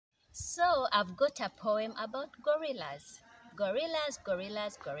So I've got a poem about gorillas. Gorillas,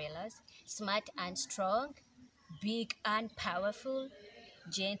 gorillas, gorillas, smart and strong, big and powerful,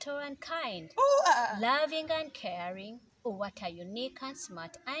 gentle and kind, Ooh, loving and caring. Oh, what a unique and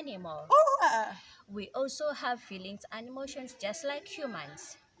smart animal. ooh, We also have feelings and emotions just like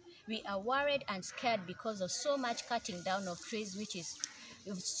humans. We are worried and scared because of so much cutting down of trees, which is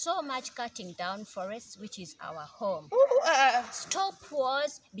so much cutting down forests, which is our home. ooh, Stop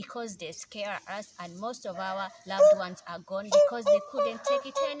wars because they scare us, and most of our loved ones are gone because they couldn't take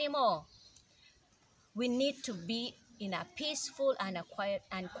it anymore. We need to be in a peaceful and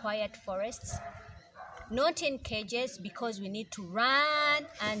quiet forests, not in cages because we need to run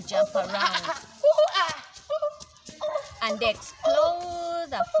and jump around and explore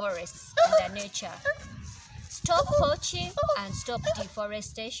the forests and the nature. Stop poaching and stop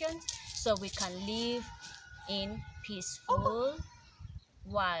deforestation so we can live in peaceful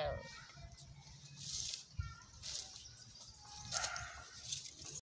world.